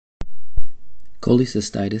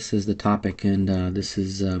Cholecystitis is the topic, and this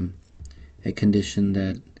is a condition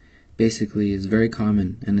that basically is very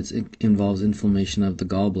common, and it involves inflammation of the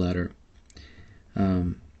gallbladder.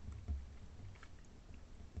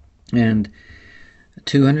 And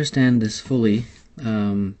to understand this fully,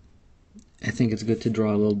 I think it's good to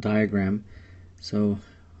draw a little diagram. So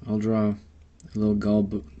I'll draw a little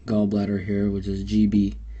gallbladder here, which is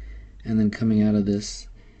GB, and then coming out of this,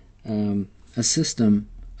 a system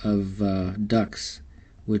of ducts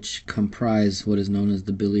which comprise what is known as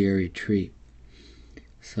the biliary tree.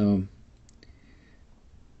 So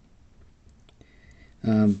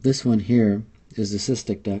this one here is the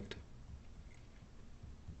cystic duct,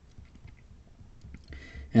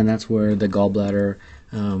 and that's where the gallbladder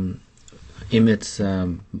emits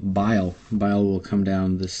bile. Bile will come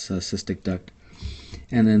down this cystic duct.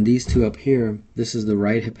 And then these two up here, this is the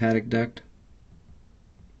right hepatic duct,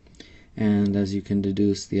 and as you can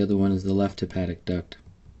deduce, the other one is the left hepatic duct.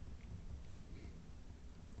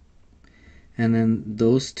 And then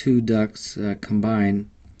those two ducts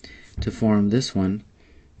combine to form this one,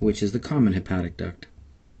 which is the common hepatic duct.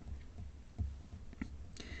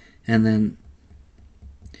 And then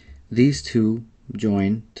these two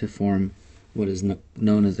join to form what is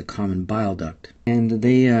known as the common bile duct. And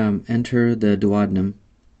they enter the duodenum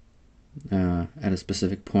at a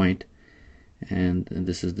specific point, and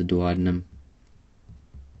this is the duodenum.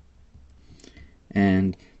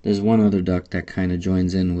 And there's one other duct that kind of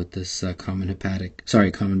joins in with this common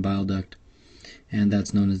bile duct, and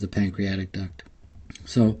that's known as the pancreatic duct.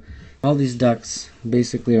 So all these ducts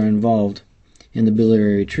basically are involved in the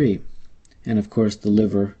biliary tree, and of course the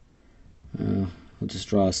liver. I'll just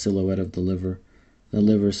draw a silhouette of the liver. The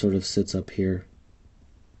liver sort of sits up here.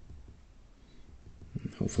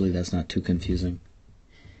 Hopefully that's not too confusing.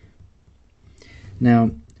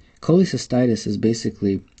 Now, cholecystitis is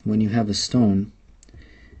basically when you have a stone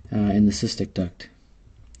in the cystic duct.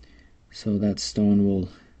 So that stone will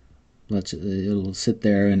it'll sit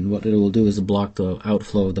there, and what it will do is block the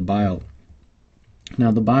outflow of the bile.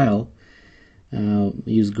 Now the bile,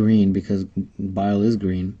 use green because bile is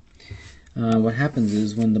green. What happens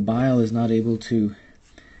is when the bile is not able to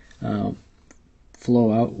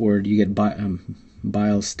flow outward, you get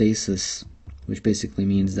bile stasis, which basically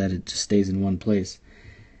means that it just stays in one place,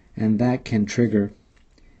 and that can trigger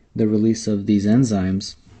the release of these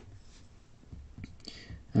enzymes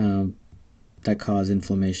that cause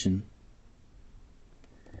inflammation.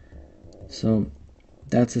 So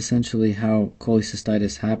that's essentially how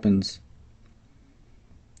cholecystitis happens,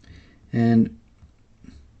 and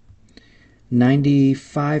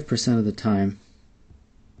 95% of the time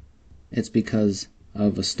it's because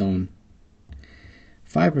of a stone.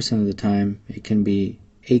 5% of the time it can be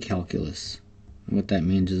acalculous. What that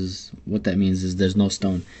means is there's no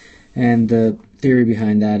stone. And the theory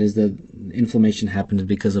behind that is that inflammation happens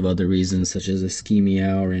because of other reasons, such as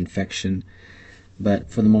ischemia or infection. But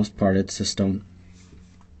for the most part, it's a stone.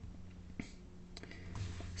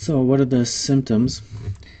 So what are the symptoms?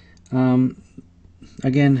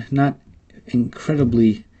 Again, not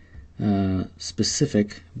incredibly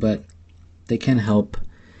specific, but they can help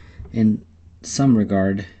in some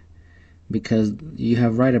regard, because you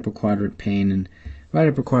have right upper quadrant pain, and right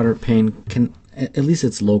upper quadrant pain can, at least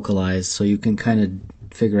it's localized, so you can kind of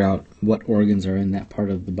figure out what organs are in that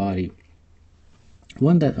part of the body.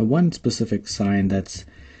 One specific sign that's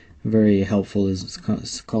very helpful is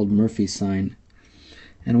called Murphy's sign.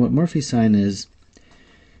 And what Murphy's sign is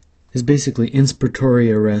basically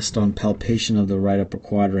inspiratory arrest on palpation of the right upper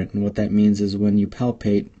quadrant. And what that means is when you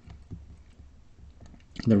palpate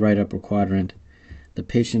the right upper quadrant, the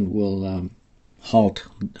patient will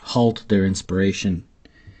halt their inspiration.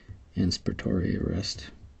 Inspiratory arrest.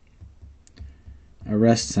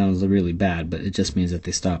 Arrest sounds really bad, but it just means that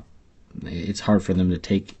they stop. It's hard for them to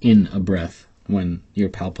take in a breath when you're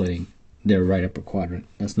palpating their right upper quadrant.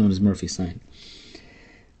 That's known as Murphy's sign.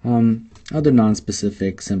 Other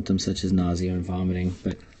non-specific symptoms such as nausea and vomiting,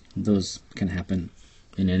 but those can happen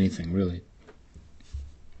in anything really.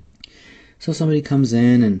 So somebody comes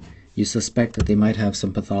in and you suspect that they might have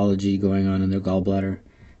some pathology going on in their gallbladder.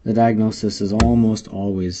 The diagnosis is almost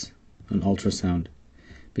always an ultrasound,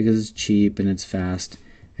 because it's cheap and it's fast,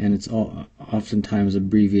 and it's oftentimes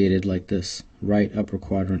abbreviated like this: right upper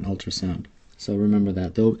quadrant ultrasound. So remember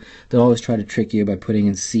that. They'll always try to trick you by putting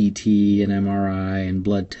in CT and MRI and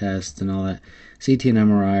blood tests and all that. CT and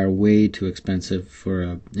MRI are way too expensive for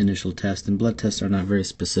an initial test, and blood tests are not very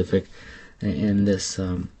specific in this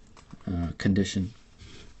condition.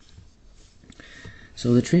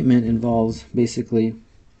 So the treatment involves basically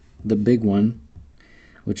the big one,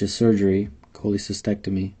 which is surgery,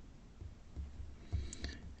 cholecystectomy.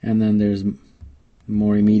 And then there's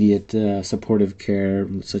more immediate supportive care,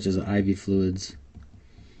 such as IV fluids,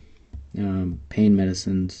 pain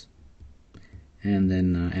medicines, and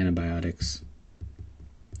then antibiotics.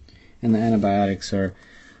 And the antibiotics are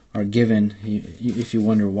given, if you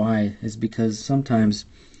wonder why, is because sometimes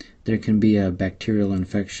there can be a bacterial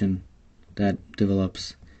infection that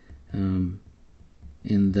develops in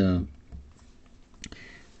the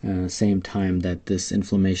same time that this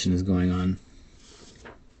inflammation is going on.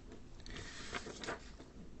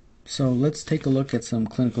 So let's take a look at some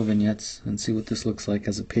clinical vignettes and see what this looks like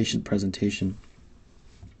as a patient presentation.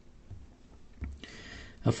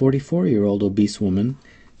 A 44-year-old obese woman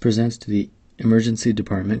presents to the emergency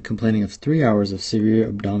department complaining of 3 hours of severe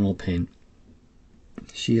abdominal pain.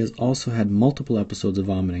 She has also had multiple episodes of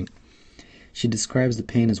vomiting. She describes the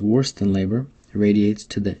pain as worse than labor, radiates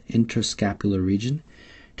to the interscapular region,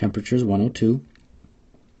 temperature is 102.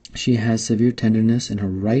 She has severe tenderness in her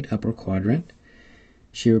right upper quadrant.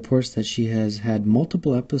 She reports that she has had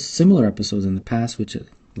multiple similar episodes in the past, which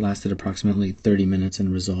lasted approximately 30 minutes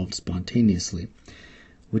and resolved spontaneously.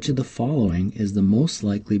 Which of the following is the most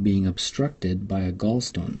likely being obstructed by a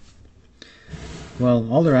gallstone?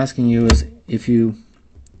 Well, all they're asking you is, if you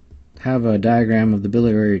have a diagram of the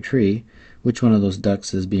biliary tree, which one of those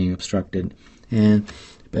ducts is being obstructed? And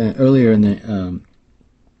earlier in the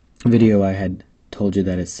video I had told you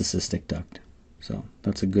that it's the cystic duct. So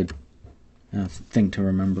that's a good thing to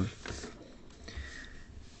remember.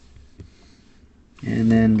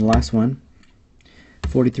 And then the last one.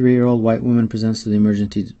 43-year-old white woman presents to the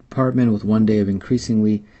emergency department with 1 day of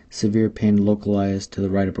increasingly severe pain localized to the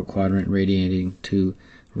right upper quadrant, radiating to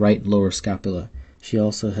right lower scapula. She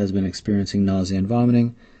also has been experiencing nausea and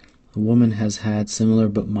vomiting. The woman has had similar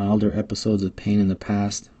but milder episodes of pain in the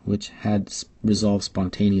past, which had resolved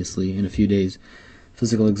spontaneously in a few days.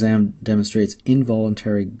 Physical exam demonstrates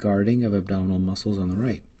involuntary guarding of abdominal muscles on the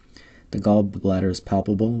right. The gallbladder is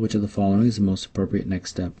palpable. Which of the following is the most appropriate next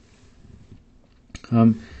step?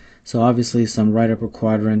 So obviously some right upper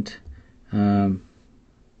quadrant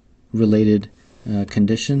related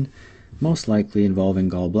condition, most likely involving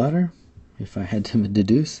gallbladder, if I had to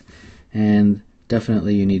deduce, and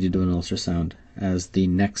definitely you need to do an ultrasound as the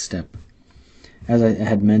next step. As I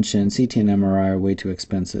had mentioned, CT and MRI are way too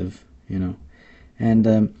expensive, and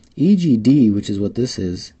EGD, which is what this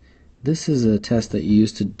is a test that you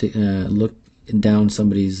use to look down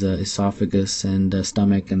somebody's esophagus and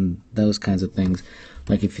stomach and those kinds of things.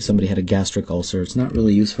 Like if somebody had a gastric ulcer, it's not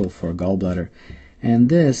really useful for a gallbladder. And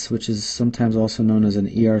this, which is sometimes also known as an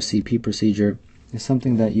ERCP procedure, is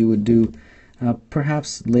something that you would do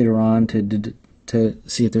perhaps later on to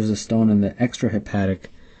see if there's a stone in the extrahepatic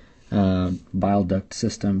bile duct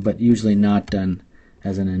system, but usually not done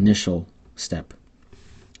as an initial step.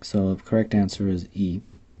 So the correct answer is E.